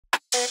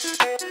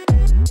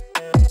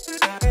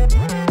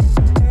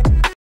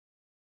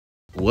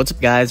What's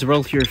up guys,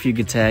 Earl here with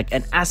Good Tech,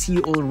 and as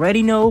you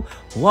already know,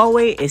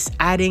 Huawei is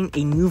adding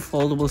a new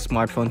foldable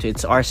smartphone to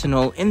its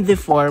arsenal in the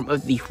form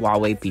of the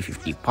Huawei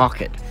P50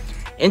 Pocket.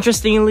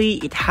 Interestingly,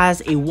 it has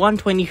a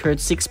 120Hz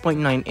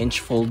 6.9-inch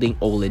folding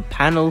OLED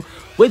panel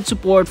with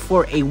support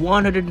for a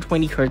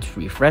 120Hz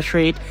refresh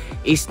rate,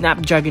 a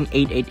Snapdragon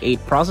 888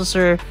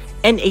 processor,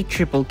 and a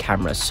triple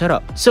camera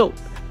setup. So,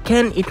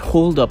 can it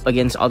hold up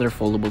against other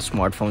foldable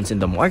smartphones in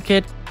the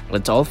market?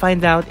 Let's all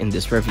find out in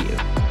this review.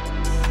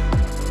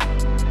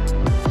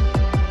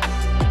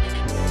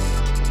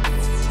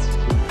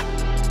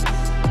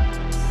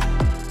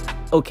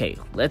 Okay,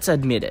 let's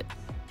admit it.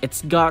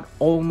 It's got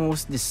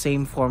almost the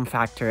same form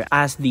factor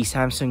as the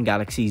Samsung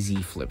Galaxy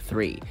Z Flip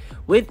 3,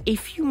 with a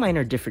few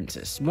minor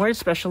differences, more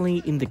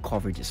especially in the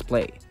cover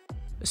display.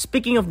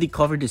 Speaking of the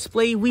cover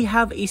display, we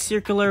have a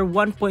circular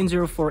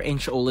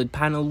 1.04-inch OLED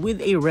panel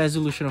with a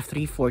resolution of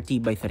 340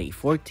 by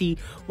 340,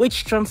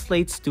 which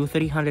translates to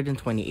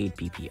 328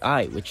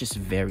 ppi, which is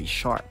very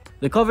sharp.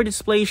 The cover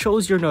display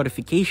shows your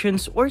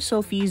notifications or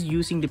selfies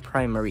using the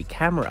primary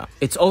camera.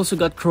 It's also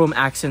got chrome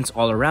accents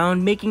all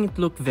around, making it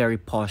look very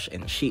posh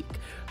and chic.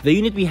 The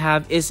unit we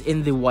have is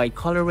in the white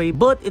colorway,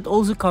 but it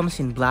also comes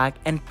in black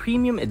and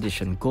premium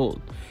edition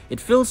gold. It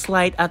feels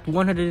light at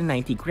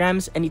 190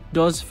 grams and it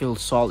does feel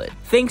solid,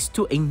 thanks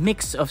to a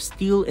mix of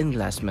steel and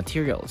glass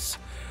materials.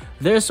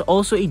 There's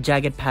also a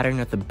jagged pattern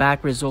at the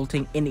back,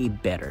 resulting in a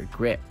better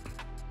grip.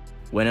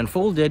 When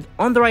unfolded,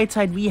 on the right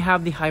side we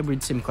have the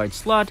hybrid SIM card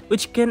slot,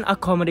 which can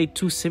accommodate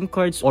 2 SIM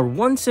cards or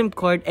 1 SIM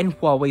card and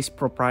Huawei's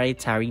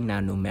proprietary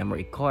nano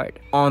memory card.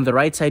 On the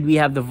right side we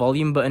have the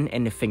volume button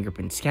and the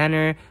fingerprint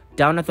scanner.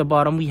 Down at the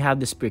bottom we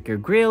have the speaker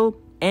grill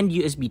and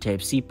USB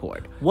Type-C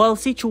port, while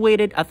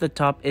situated at the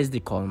top is the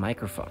call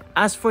microphone.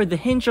 As for the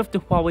hinge of the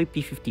Huawei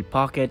P50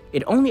 Pocket,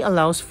 it only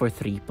allows for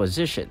 3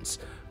 positions: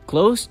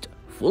 closed,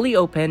 fully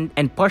opened,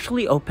 and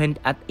partially opened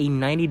at a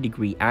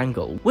 90-degree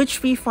angle,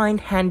 which we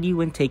find handy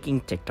when taking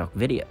TikTok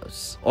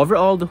videos.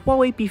 Overall, the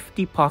Huawei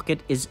P50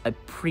 Pocket is a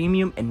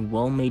premium and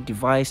well-made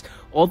device,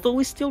 although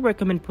we still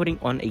recommend putting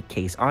on a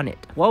case on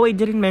it. Huawei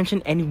didn't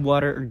mention any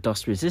water or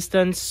dust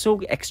resistance, so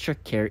extra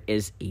care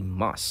is a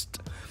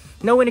must.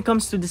 Now when it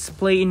comes to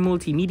display in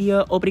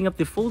multimedia, opening up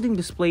the folding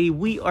display,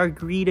 we are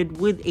greeted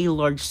with a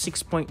large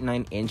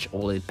 6.9-inch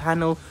OLED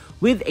panel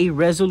with a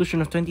resolution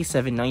of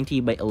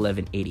 2790 by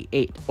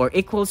 1188, or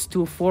equals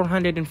to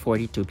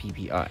 442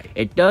 ppi.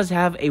 It does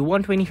have a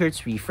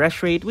 120Hz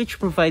refresh rate, which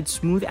provides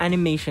smooth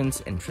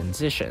animations and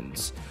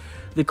transitions.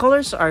 The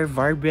colors are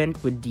vibrant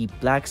with deep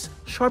blacks,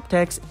 sharp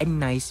text, and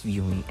nice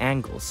viewing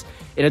angles.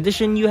 In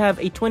addition, you have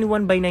a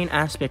 21:9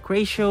 aspect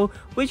ratio,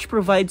 which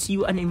provides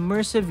you an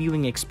immersive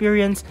viewing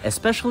experience,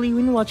 especially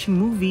when watching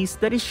movies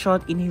that is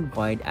shot in a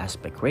wide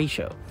aspect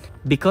ratio.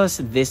 Because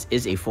this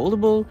is a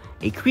foldable,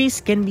 a crease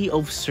can be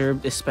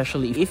observed,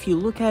 especially if you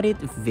look at it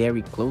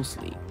very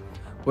closely.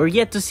 We're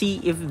yet to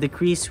see if the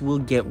crease will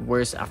get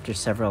worse after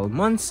several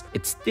months.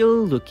 It's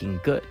still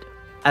looking good.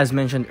 As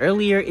mentioned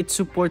earlier, it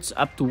supports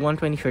up to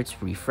 120Hz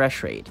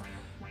refresh rate.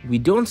 We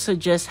don't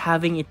suggest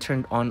having it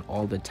turned on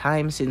all the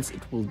time since it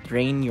will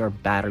drain your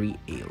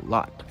battery a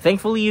lot.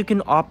 Thankfully, you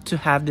can opt to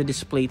have the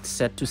display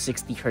set to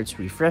 60Hz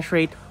refresh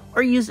rate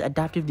or use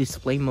adaptive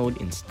display mode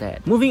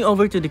instead. Moving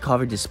over to the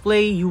cover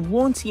display, you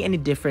won't see any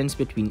difference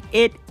between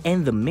it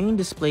and the main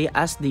display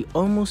as they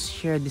almost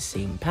share the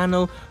same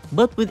panel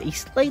but with a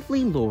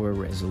slightly lower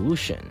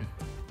resolution.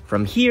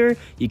 From here,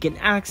 you can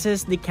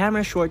access the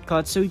camera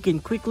shortcut so you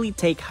can quickly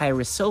take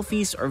high-res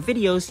selfies or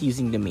videos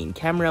using the main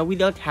camera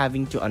without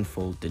having to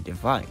unfold the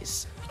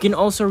device. You can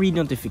also read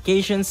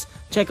notifications,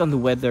 check on the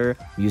weather,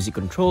 music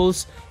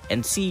controls,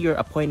 and see your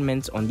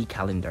appointments on the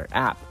calendar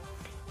app.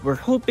 We're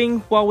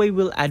hoping Huawei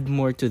will add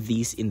more to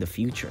these in the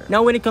future.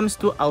 Now when it comes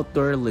to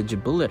outdoor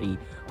legibility,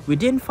 we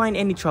didn't find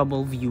any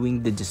trouble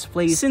viewing the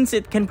display since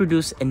it can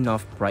produce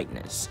enough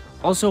brightness.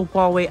 Also,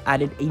 Huawei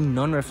added a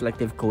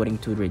non-reflective coating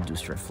to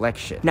reduce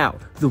reflection. Now,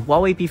 the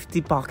Huawei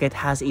P50 Pocket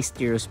has a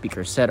stereo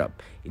speaker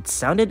setup. It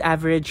sounded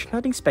average,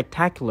 nothing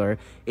spectacular.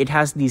 It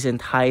has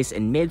decent highs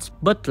and mids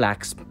but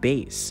lacks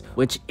bass,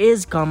 which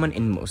is common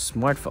in most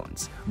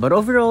smartphones. But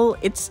overall,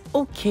 it's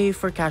okay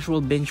for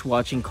casual binge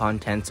watching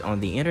content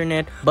on the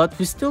internet, but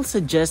we still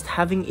suggest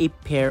having a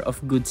pair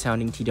of good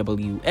sounding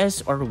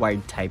TWS or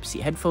wired Type-C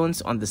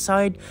headphones on the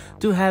side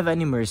to have an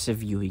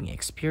immersive viewing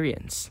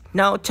experience.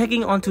 Now,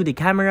 checking onto the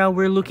camera,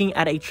 we're looking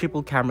at a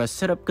triple camera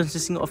setup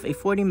consisting of a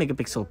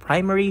 40MP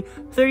primary,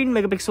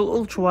 13MP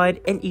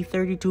ultra-wide, and a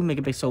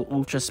 32MP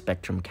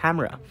ultra-spectrum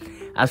camera.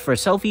 As for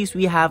selfies,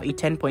 we have a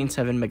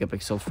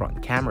 10.7MP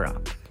front camera.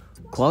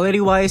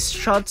 Quality-wise,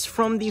 shots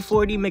from the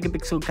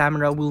 40MP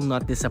camera will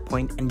not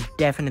disappoint and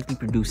definitely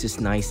produces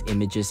nice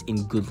images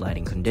in good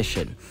lighting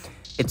condition.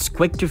 It's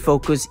quick to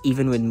focus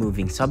even with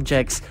moving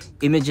subjects,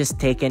 images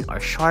taken are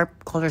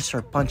sharp, colors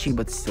are punchy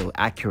but still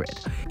accurate.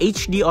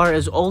 HDR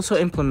is also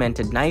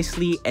implemented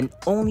nicely and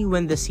only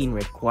when the scene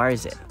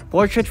requires it.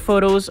 Portrait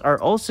photos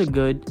are also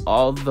good,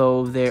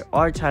 although there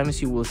are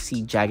times you will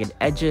see jagged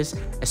edges,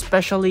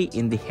 especially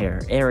in the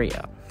hair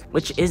area,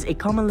 which is a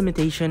common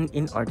limitation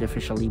in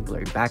artificially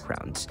blurred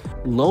backgrounds.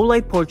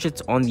 Low-light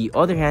portraits, on the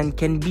other hand,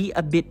 can be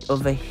a bit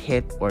of a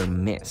hit or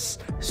miss,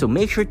 so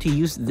make sure to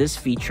use this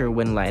feature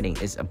when lighting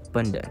is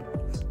abundant.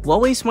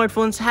 Huawei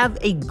smartphones have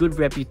a good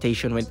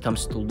reputation when it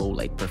comes to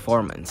low-light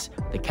performance.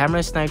 The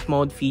camera snipe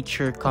mode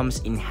feature comes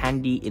in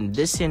handy in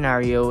this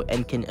scenario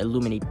and can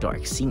illuminate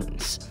dark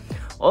scenes,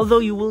 although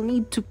you will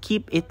need to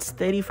keep it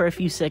steady for a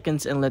few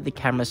seconds and let the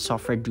camera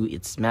software do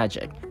its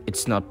magic.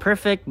 It's not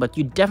perfect, but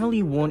you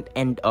definitely won't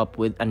end up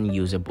with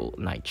unusable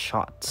night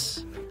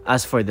shots.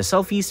 As for the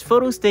selfies,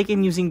 photos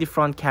taken using the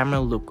front camera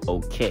look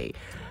okay.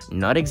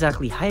 Not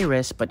exactly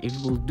high-res, but it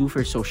will do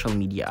for social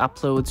media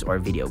uploads or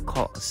video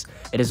calls.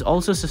 It is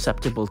also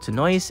susceptible to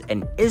noise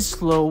and is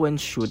slow when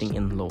shooting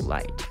in low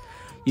light.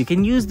 You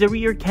can use the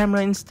rear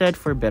camera instead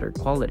for better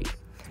quality.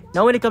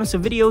 Now when it comes to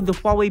video, the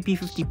Huawei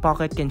P50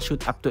 Pocket can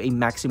shoot up to a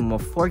maximum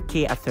of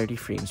 4K at 30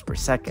 frames per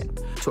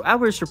second. To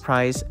our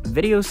surprise,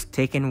 videos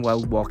taken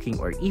while walking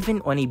or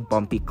even on a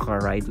bumpy car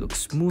ride look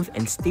smooth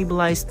and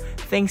stabilized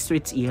thanks to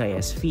its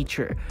EIS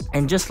feature.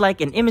 And just like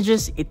in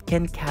images, it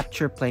can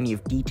capture plenty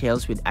of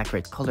details with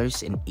accurate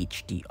colors in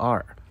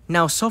HDR.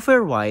 Now,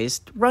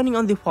 software-wise, running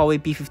on the Huawei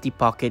P50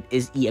 Pocket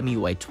is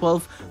EMUI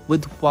 12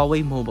 with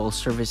Huawei Mobile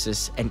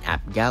Services and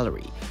App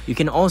Gallery. You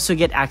can also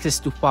get access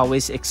to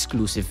Huawei's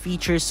exclusive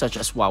features such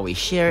as Huawei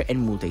Share and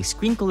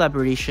multi-screen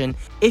collaboration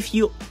if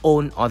you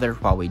own other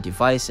Huawei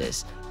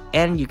devices,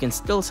 and you can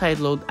still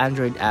sideload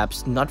Android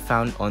apps not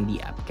found on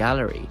the App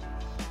Gallery.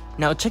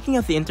 Now, checking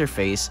out the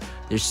interface,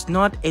 there's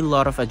not a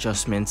lot of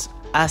adjustments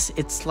as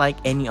it's like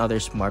any other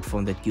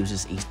smartphone that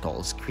uses a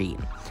tall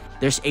screen.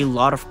 There's a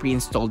lot of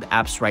pre-installed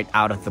apps right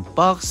out of the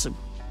box.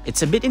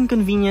 It's a bit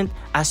inconvenient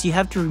as you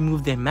have to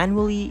remove them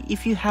manually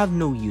if you have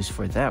no use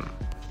for them.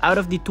 Out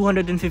of the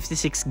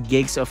 256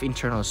 gigs of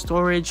internal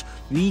storage,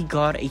 we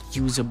got a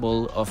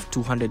usable of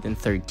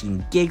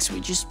 213 gigs,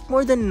 which is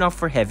more than enough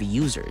for heavy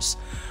users.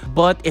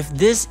 But if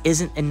this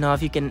isn't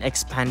enough, you can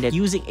expand it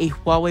using a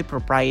Huawei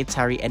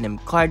proprietary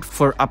NM card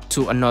for up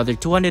to another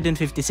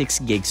 256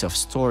 gigs of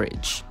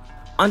storage.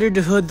 Under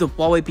the hood, the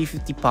Huawei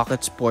P50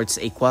 Pocket sports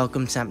a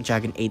Qualcomm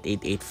Snapdragon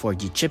 888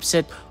 4G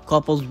chipset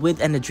coupled with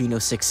an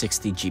Adreno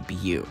 660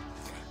 GPU.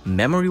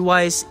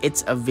 Memory-wise,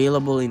 it's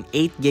available in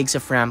 8 gigs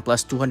of RAM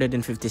plus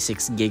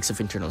 256 gigs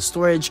of internal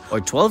storage or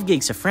 12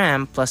 gigs of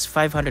RAM plus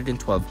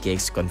 512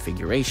 gigs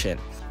configuration.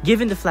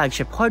 Given the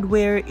flagship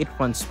hardware, it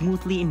runs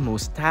smoothly in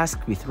most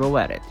tasks we throw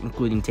at it,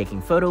 including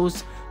taking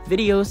photos,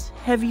 videos,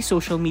 heavy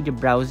social media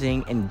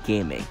browsing, and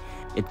gaming.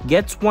 It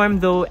gets warm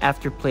though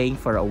after playing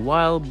for a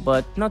while,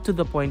 but not to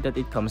the point that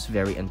it becomes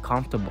very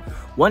uncomfortable.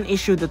 One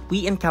issue that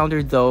we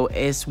encountered though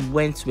is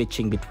when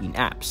switching between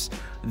apps.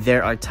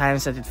 There are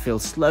times that it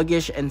feels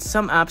sluggish and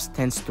some apps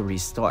tends to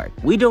restart.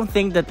 We don't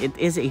think that it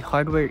is a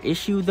hardware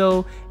issue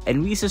though,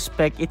 and we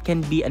suspect it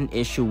can be an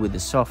issue with the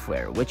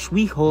software, which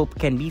we hope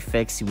can be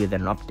fixed with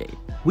an update.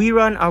 We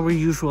run our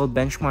usual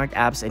benchmark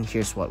apps and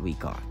here's what we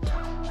got.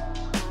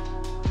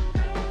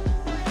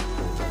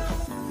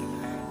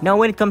 Now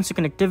when it comes to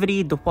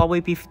connectivity, the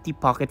Huawei P50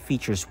 Pocket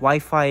features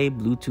Wi-Fi,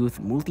 Bluetooth,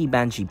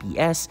 multi-band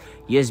GPS,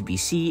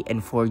 USB-C,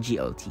 and 4G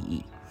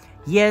LTE.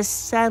 Yes,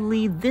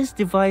 sadly, this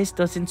device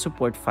doesn't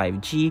support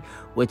 5G,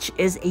 which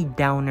is a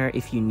downer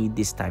if you need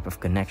this type of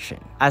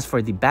connection. As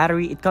for the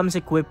battery, it comes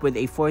equipped with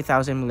a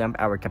 4000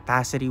 mAh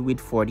capacity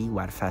with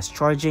 40W fast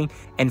charging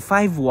and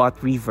 5W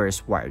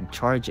reverse wired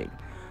charging.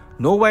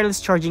 No wireless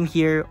charging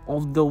here,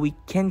 although we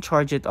can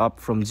charge it up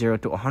from 0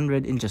 to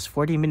 100 in just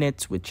 40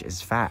 minutes, which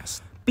is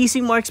fast.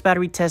 PCMark's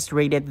battery test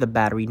rated the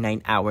battery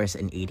 9 hours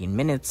and 18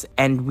 minutes,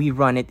 and we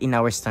run it in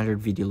our standard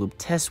video loop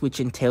test,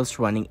 which entails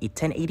running a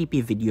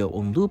 1080p video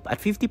on loop at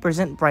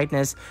 50%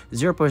 brightness,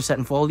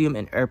 0% volume,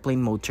 and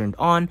airplane mode turned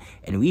on,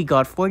 and we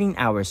got 14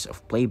 hours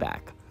of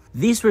playback.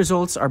 These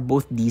results are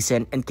both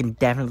decent and can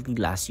definitely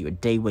last you a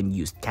day when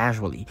used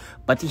casually,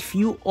 but if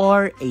you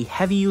are a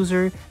heavy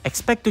user,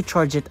 expect to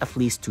charge it at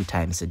least 2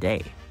 times a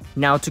day.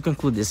 Now to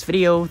conclude this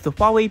video, the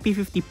Huawei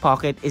P50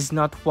 Pocket is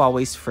not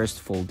Huawei's first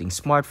folding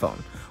smartphone,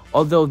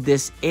 although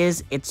this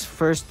is its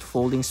first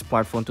folding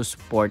smartphone to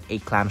support a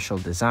clamshell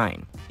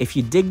design. If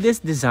you dig this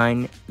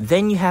design,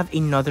 then you have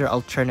another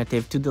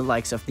alternative to the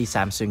likes of the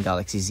Samsung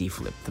Galaxy Z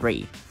Flip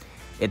 3.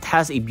 It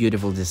has a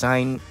beautiful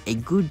design, a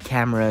good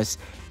cameras,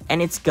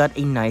 and it's got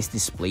a nice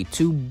display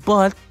too,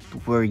 but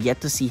we're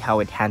yet to see how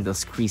it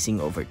handles creasing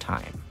over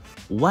time.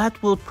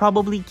 What will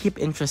probably keep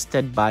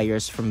interested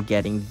buyers from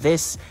getting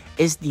this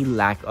is the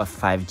lack of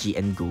 5G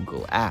and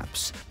Google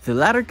apps. The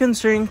latter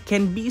concern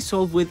can be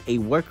solved with a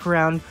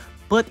workaround,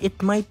 but it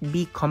might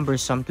be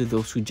cumbersome to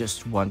those who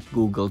just want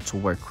Google to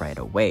work right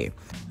away.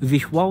 The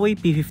Huawei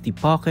P50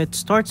 Pocket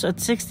starts at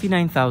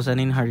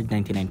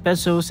 69,999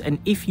 pesos, and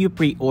if you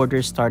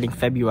pre-order starting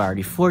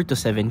February 4 to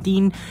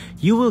 17,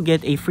 you will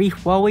get a free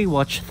Huawei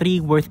Watch 3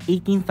 worth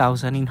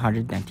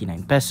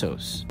 18,999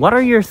 pesos. What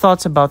are your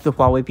thoughts about the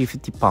Huawei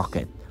P50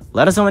 Pocket?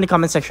 Let us know in the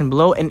comment section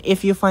below, and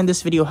if you find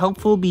this video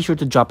helpful, be sure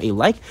to drop a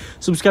like,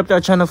 subscribe to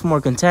our channel for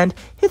more content,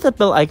 hit that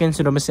bell icon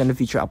so don't miss any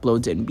future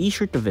uploads, and be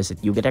sure to visit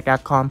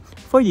yugatech.com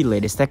for the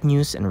latest tech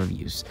news and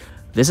reviews.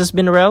 This has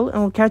been Rel,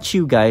 and we'll catch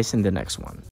you guys in the next one.